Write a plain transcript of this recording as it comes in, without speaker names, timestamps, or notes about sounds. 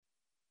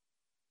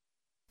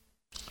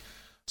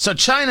So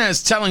China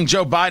is telling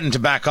Joe Biden to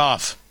back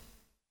off.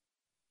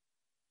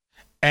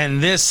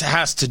 And this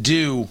has to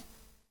do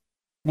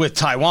with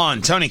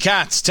Taiwan. Tony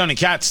Katz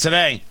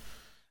today.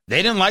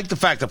 They didn't like the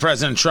fact that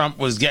President Trump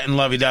was getting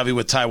lovey-dovey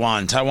with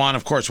Taiwan. Taiwan,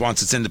 of course,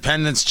 wants its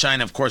independence.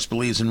 China, of course,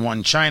 believes in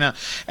one China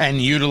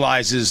and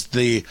utilizes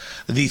the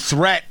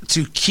threat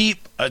to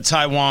keep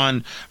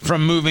Taiwan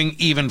from moving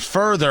even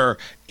further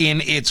in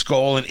its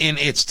goal and in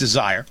its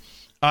desire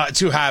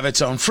to have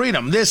its own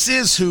freedom. This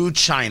is who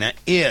China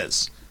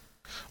is.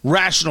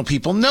 Rational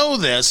people know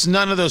this.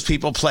 None of those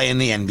people play in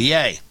the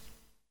NBA.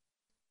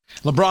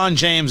 LeBron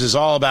James is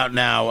all about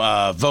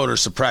now voter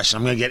suppression.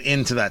 I'm going to get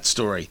into that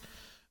story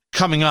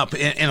coming up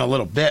in a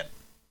little bit.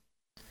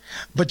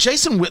 But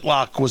Jason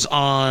Whitlock was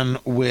on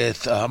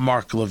with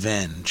Mark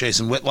Levin.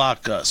 Jason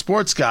Whitlock, a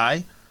sports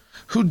guy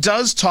who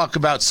does talk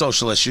about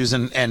social issues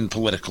and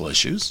political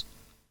issues.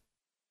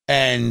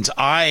 And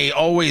I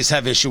always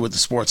have issue with the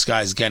sports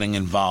guys getting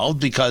involved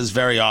because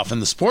very often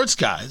the sports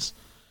guys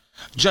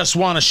just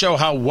want to show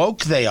how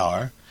woke they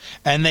are,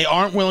 and they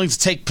aren't willing to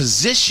take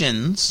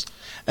positions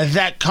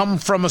that come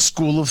from a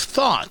school of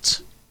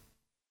thought.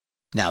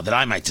 Now, that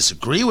I might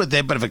disagree with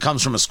it, but if it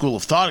comes from a school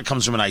of thought, it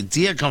comes from an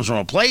idea, it comes from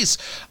a place,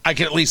 I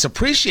can at least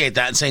appreciate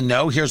that and say,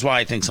 no, here's why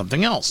I think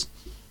something else.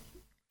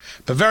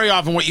 But very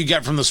often what you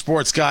get from the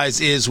sports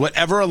guys is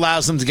whatever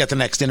allows them to get the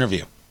next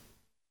interview.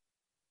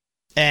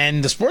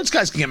 And the sports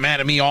guys can get mad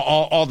at me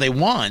all they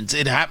want.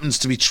 It happens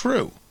to be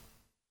true.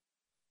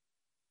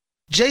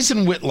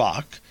 Jason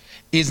Whitlock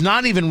is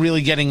not even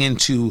really getting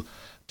into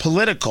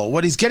political.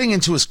 What he's getting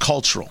into is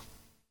cultural.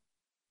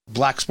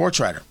 Black sports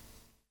writer.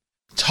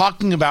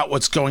 Talking about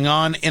what's going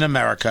on in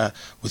America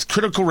with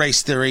critical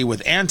race theory,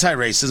 with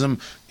anti-racism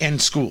in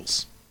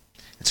schools.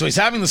 And so he's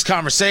having this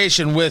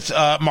conversation with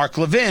Mark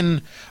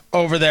Levin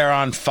over there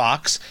on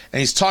Fox,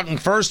 and he's talking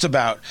first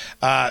about,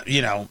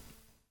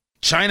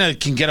 China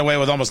can get away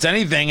with almost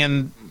anything,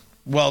 and,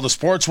 well, the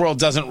sports world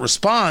doesn't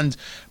respond,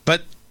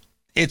 but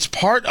it's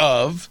part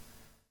of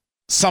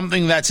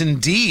something that's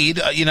indeed,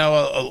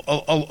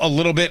 a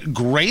little bit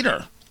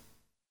greater.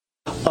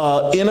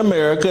 In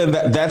America, and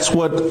that's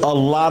what a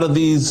lot of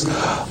these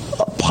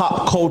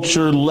pop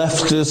culture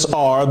leftists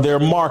are. They're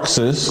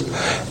Marxists,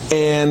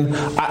 and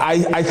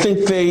I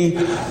think they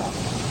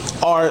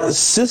are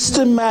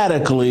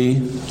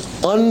systematically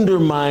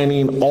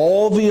undermining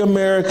all the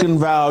American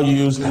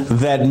values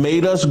that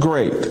made us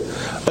great.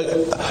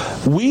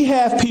 We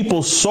have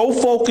people so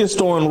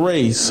focused on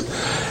race,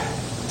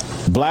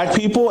 black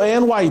people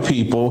and white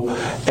people,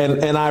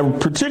 and I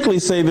particularly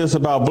say this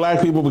about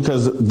black people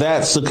because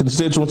that's a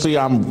constituency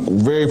I'm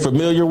very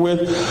familiar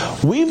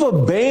with. We've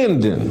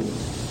abandoned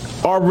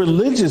our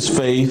religious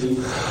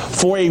faith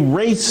for a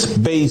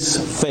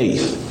race-based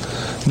faith.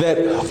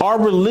 That our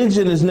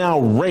religion is now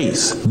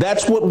race.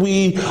 That's what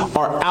we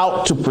are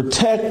out to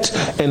protect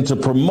and to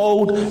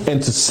promote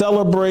and to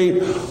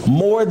celebrate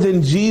more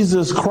than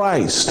Jesus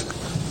Christ.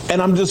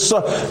 And I'm just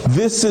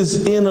this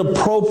is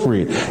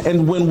inappropriate.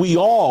 And when we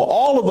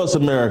all of us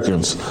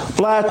Americans,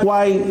 black,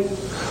 white,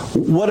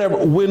 whatever,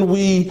 when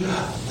we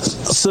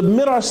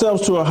submit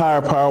ourselves to a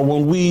higher power,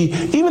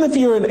 even if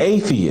you're an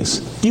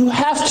atheist, you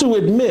have to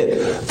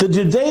admit the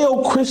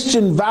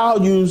Judeo-Christian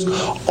values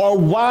are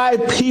why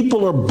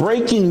people are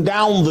breaking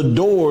down the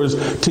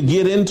doors to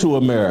get into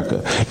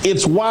America.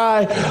 It's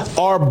why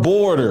our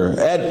border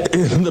at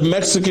the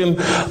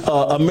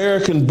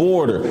Mexican-American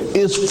border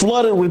is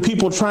flooded with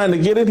people trying to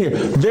get in here.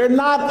 They're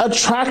not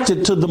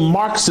attracted to the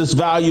Marxist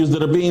values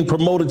that are being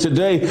promoted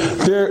today.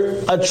 They're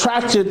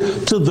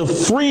attracted to the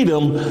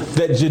freedom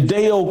that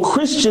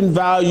Judeo-Christian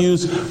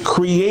values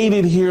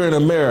created here in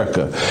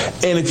America.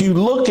 And if you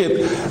look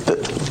at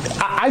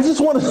I just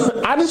want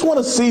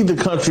to see the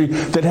country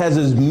that has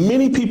as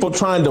many people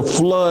trying to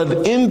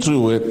flood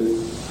into it,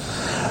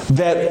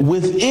 that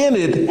within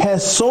it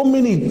has so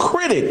many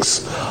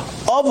critics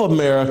of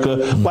America,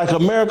 like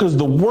America's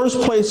the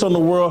worst place in the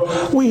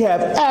world. We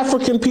have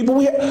African people,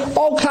 we have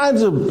all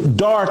kinds of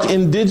dark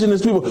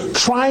indigenous people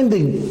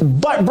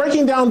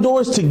breaking down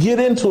doors to get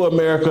into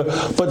America,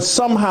 but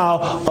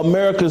somehow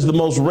America is the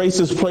most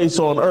racist place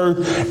on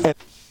earth. And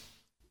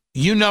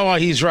you know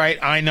he's right,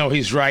 I know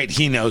he's right,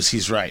 he knows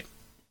he's right.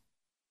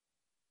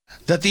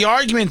 That the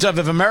argument of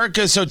if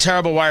America is so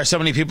terrible, why are so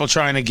many people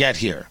trying to get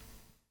here?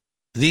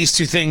 These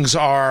two things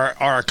are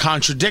a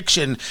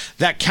contradiction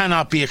that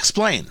cannot be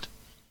explained.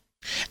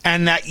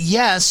 And that,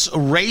 yes,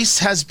 race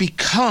has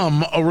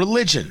become a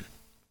religion.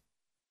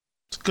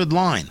 It's a good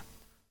line.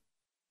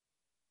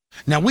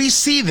 Now, we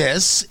see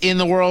this in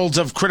the world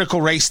of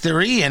critical race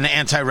theory and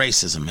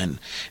anti-racism. And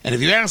if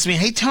you ask me,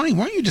 hey, Tony,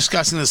 weren't you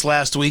discussing this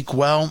last week?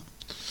 Well,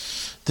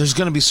 there's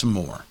going to be some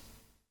more.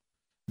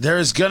 There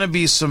is going to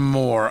be some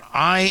more.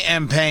 I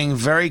am paying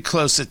very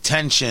close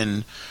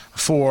attention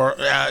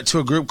to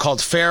a group called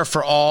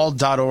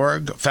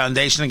fairforall.org,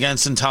 Foundation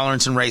Against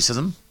Intolerance and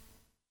Racism.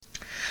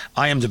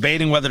 I am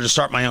debating whether to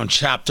start my own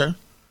chapter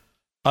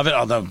of it,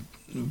 although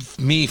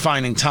me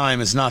finding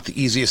time is not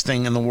the easiest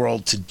thing in the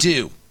world to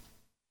do.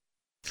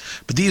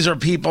 But these are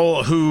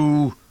people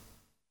who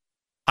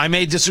I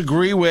may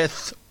disagree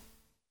with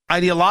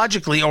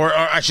ideologically, or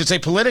I should say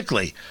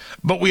politically,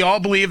 but we all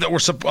believe that we're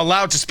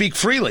allowed to speak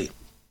freely.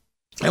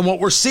 And what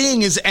we're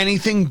seeing is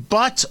anything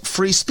but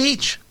free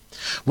speech.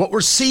 What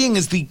we're seeing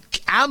is the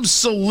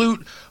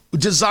absolute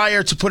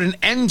desire to put an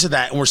end to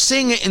that. And we're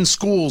seeing it in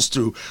schools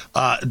through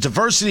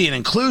diversity and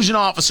inclusion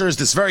officers,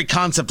 this very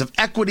concept of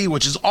equity,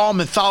 which is all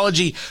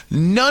mythology.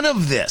 None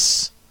of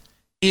this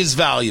is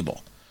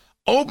valuable.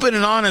 Open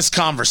and honest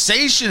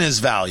conversation is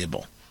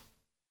valuable.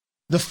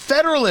 The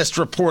Federalist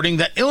reporting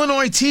that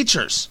Illinois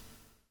teachers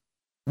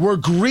were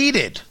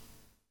greeted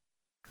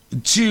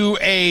to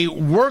a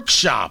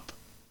workshop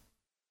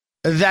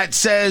that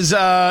says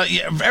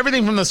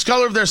everything from the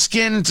color of their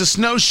skin to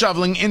snow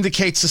shoveling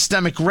indicates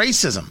systemic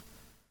racism.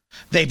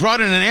 They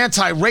brought in an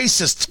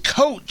anti-racist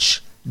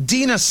coach,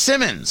 Dina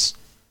Simmons.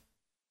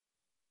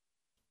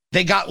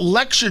 They got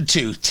lectured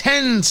to,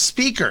 10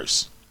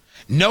 speakers.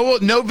 No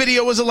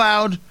video was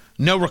allowed.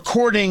 No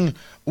recording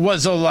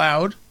was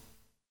allowed.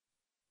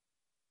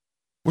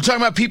 We're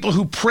talking about people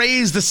who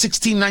praise the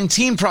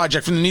 1619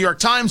 Project from the New York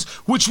Times,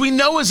 which we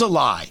know is a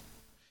lie.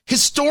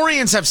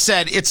 Historians have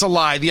said it's a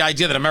lie, the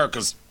idea that America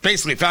was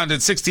basically founded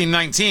in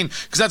 1619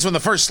 because that's when the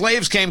first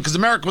slaves came, because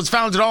America was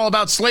founded all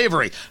about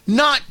slavery.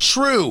 Not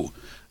true.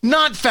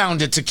 Not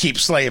founded to keep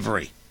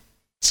slavery.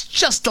 It's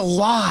just a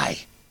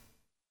lie.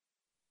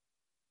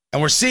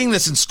 And we're seeing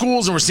this in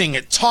schools, and we're seeing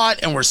it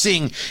taught, and we're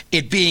seeing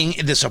it being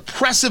this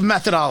oppressive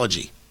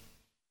methodology.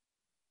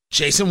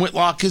 Jason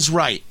Whitlock is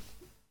right.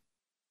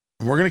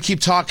 And we're going to keep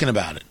talking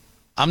about it.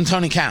 I'm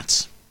Tony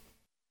Katz.